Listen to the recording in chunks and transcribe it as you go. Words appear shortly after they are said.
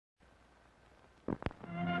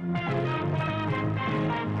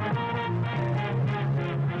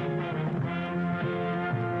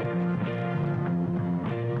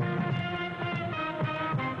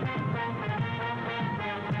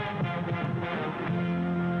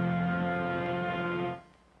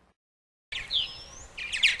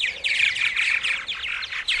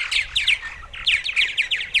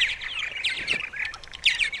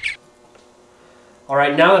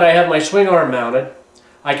Alright, now that I have my swing arm mounted,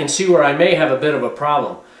 I can see where I may have a bit of a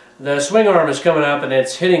problem. The swing arm is coming up and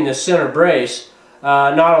it's hitting the center brace,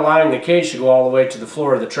 not allowing the cage to go all the way to the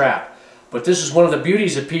floor of the trap. But this is one of the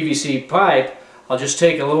beauties of PVC pipe. I'll just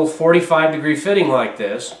take a little 45-degree fitting like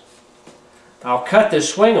this. I'll cut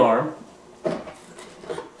this swing arm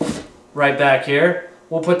right back here.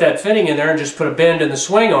 We'll put that fitting in there and just put a bend in the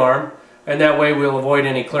swing arm, and that way we'll avoid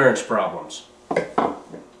any clearance problems.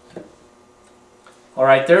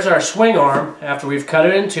 Alright, there's our swing arm after we've cut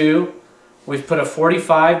it in two. We've put a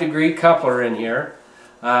 45-degree coupler in here.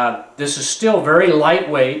 This is still very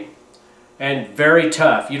lightweight and very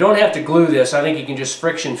tough. You don't have to glue this. I think you can just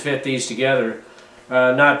friction fit these together.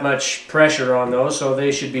 Not much pressure on those, so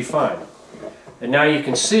they should be fine. And now you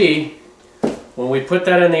can see when we put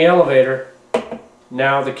that in the elevator,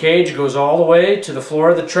 now the cage goes all the way to the floor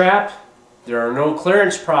of the trap. There are no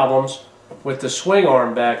clearance problems with the swing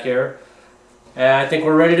arm back here. And I think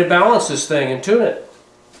we're ready to balance this thing and tune it.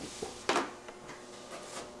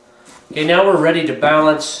 Okay, now we're ready to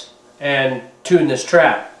balance and tune this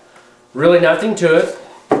trap. Really nothing to it.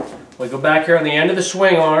 We go back here on the end of the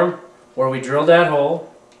swing arm where we drilled that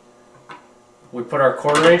hole. We put our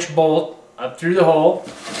 1/4-inch bolt up through the hole,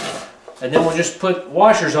 and then we'll just put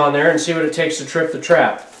washers on there and see what it takes to trip the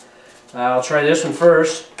trap. I'll try this one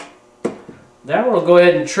first. That one will go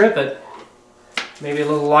ahead and trip it. Maybe a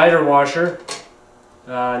little lighter washer.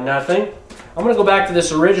 Nothing. I'm going to go back to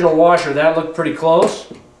this original washer. That looked pretty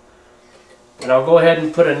close. And I'll go ahead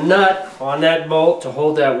and put a nut on that bolt to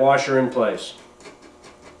hold that washer in place.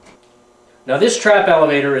 Now this trap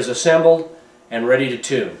elevator is assembled and ready to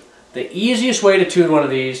tune. The easiest way to tune one of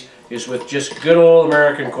these is with just good old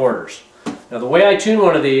American quarters. Now the way I tune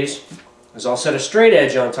one of these is I'll set a straight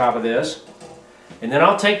edge on top of this, and then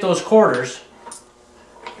I'll take those quarters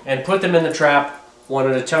and put them in the trap one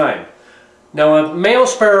at a time. Now a male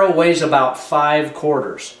sparrow weighs about 5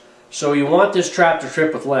 quarters. So you want this trap to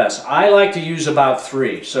trip with less. I like to use about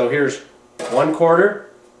 3. So here's 1/4,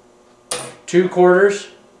 2 quarters,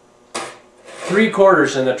 3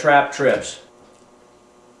 quarters, and the trap trips.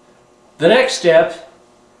 The next step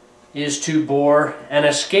is to bore an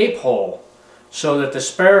escape hole so that the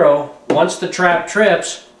sparrow, once the trap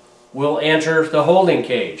trips, will enter the holding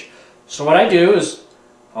cage. So what I do is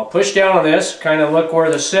I'll push down on this, kind of look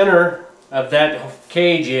where the center of that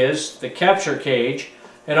cage is, the capture cage,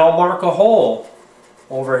 and I'll mark a hole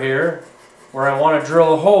over here where I want to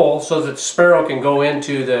drill a hole so that the sparrow can go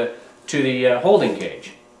into the holding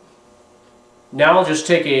cage. Now I'll just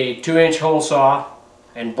take a 2-inch hole saw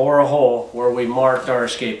and bore a hole where we marked our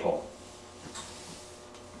escape hole.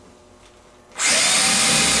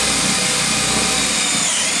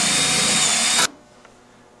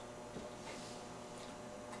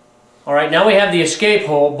 Alright, now we have the escape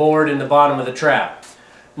hole bored in the bottom of the trap.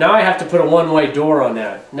 Now I have to put a one-way door on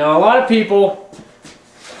that. Now a lot of people,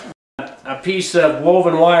 a piece of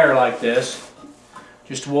woven wire like this,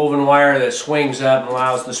 just woven wire that swings up and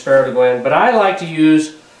allows the sparrow to go in, but I like to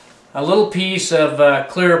use a little piece of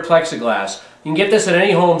clear plexiglass. You can get this at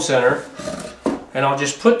any home center, and I'll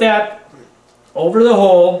just put that over the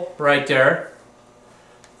hole right there,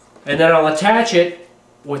 and then I'll attach it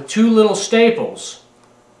with 2 little staples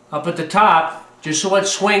up at the top, just so it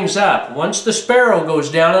swings up. Once the sparrow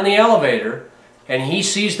goes down in the elevator and he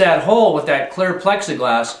sees that hole with that clear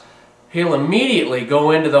plexiglass, he'll immediately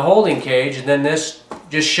go into the holding cage, and then this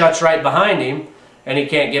just shuts right behind him and he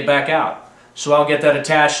can't get back out. So I'll get that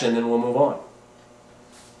attached and then we'll move on.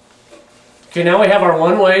 Okay, now we have our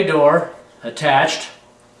one-way door attached,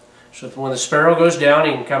 so that when the sparrow goes down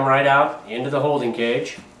he can come right out into the holding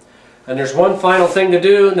cage. And there's one final thing to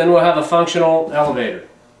do, and then we'll have a functional elevator.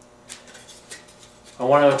 I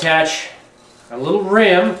want to attach a little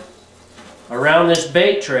rim around this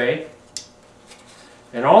bait tray,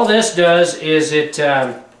 and all this does is it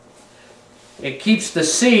keeps the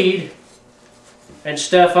seed and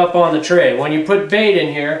stuff up on the tray. When you put bait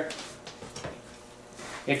in here,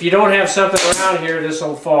 if you don't have something around here, this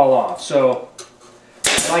will fall off. So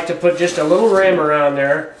I like to put just a little rim around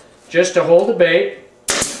there just to hold the bait.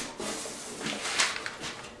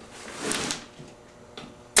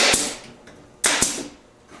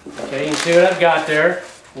 Okay, you can see what I've got there.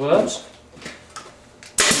 Whoops.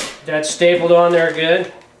 That's stapled on there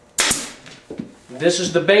good. This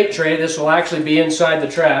is the bait tray. This will actually be inside the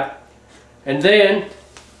trap. And then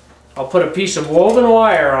I'll put a piece of woven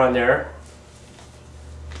wire on there,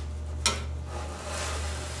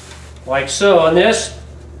 like so, and this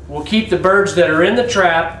will keep the birds that are in the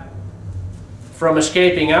trap from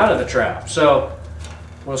escaping out of the trap. So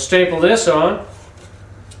we'll staple this on.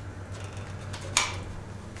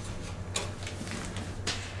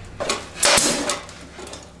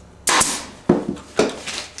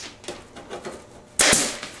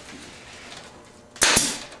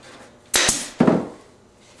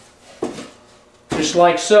 just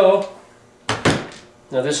like so.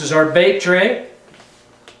 Now this is our bait tray.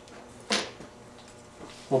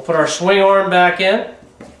 We'll put our swing arm back in.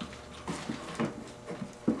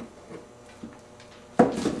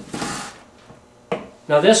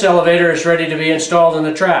 Now this elevator is ready to be installed in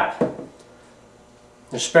the trap.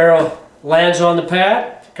 The sparrow lands on the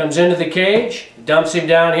pad, comes into the cage, dumps him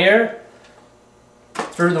down here,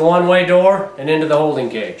 through the one-way door and into the holding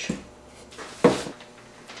cage.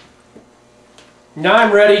 Now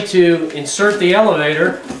I'm ready to insert the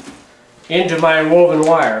elevator into my woven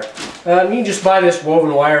wire. You can just buy this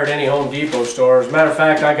woven wire at any Home Depot store. As a matter of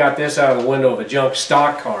fact, I got this out of the window of a junk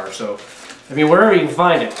stock car. So, I mean, wherever you can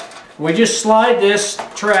find it. We just slide this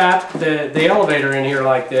trap, the elevator in here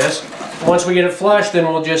like this. Once we get it flush, then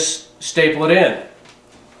we'll just staple it in.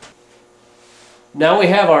 Now we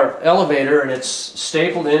have our elevator and it's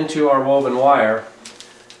stapled into our woven wire.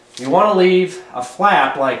 You want to leave a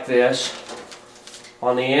flap like this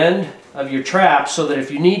on the end of your trap so that if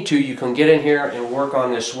you need to, you can get in here and work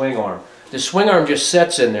on this swing arm. The swing arm just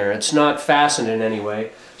sets in there. It's not fastened in any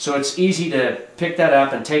way, so it's easy to pick that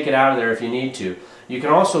up and take it out of there if you need to. You can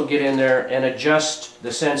also get in there and adjust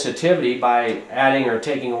the sensitivity by adding or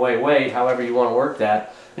taking away weight, however you want to work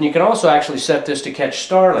that. And you can also actually set this to catch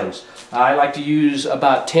starlings. I like to use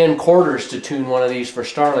about 10 quarters to tune one of these for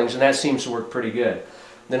starlings, and that seems to work pretty good.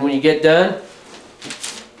 Then when you get done,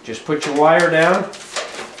 just put your wire down,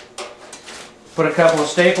 put a couple of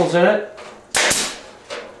staples in it.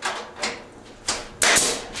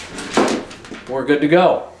 We're good to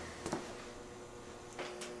go.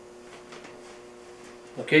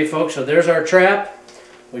 Okay folks, so there's our trap.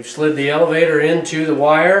 We've slid the elevator into the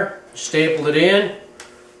wire, stapled it in.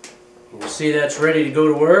 You can see that's ready to go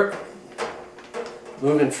to work.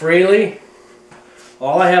 Moving freely.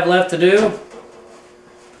 All I have left to do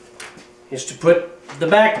is to put the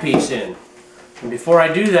back piece in. And before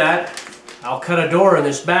I do that, I'll cut a door in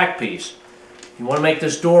this back piece. You want to make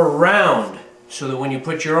this door round so that when you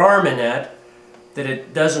put your arm in that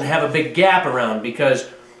it doesn't have a big gap around, because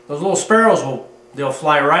those little sparrows they'll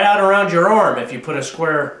fly right out around your arm if you put a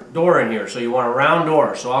square door in here. So you want a round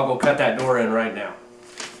door. So I'll go cut that door in right now.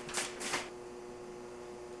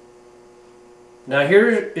 Now here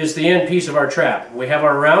is the end piece of our trap. We have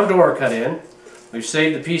our round door cut in. We've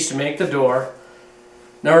saved the piece to make the door.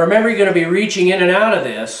 Now remember, you're going to be reaching in and out of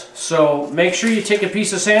this, so make sure you take a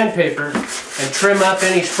piece of sandpaper and trim up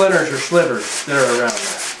any splinters or slivers that are around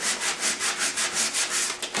there.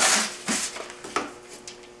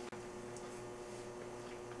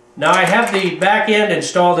 Now I have the back end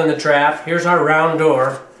installed in the trap. Here's our round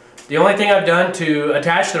door. The only thing I've done to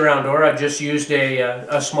attach the round door, I've just used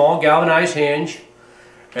a small galvanized hinge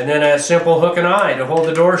and then a simple hook and eye to hold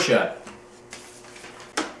the door shut.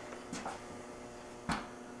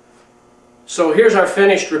 So here's our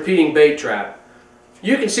finished repeating bait trap.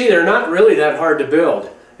 You can see they're not really that hard to build.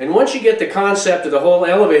 And once you get the concept of the whole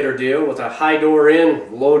elevator deal with a high door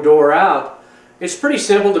in, low door out, it's pretty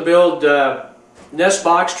simple to build nest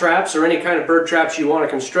box traps or any kind of bird traps you want to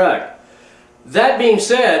construct. That being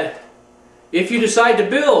said, if you decide to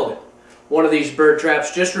build one of these bird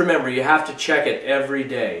traps, just remember you have to check it every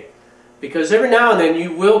day. Because every now and then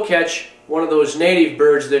you will catch one of those native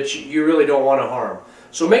birds that you really don't want to harm.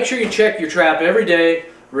 So make sure you check your trap every day,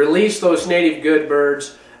 release those native good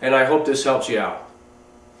birds, and I hope this helps you out.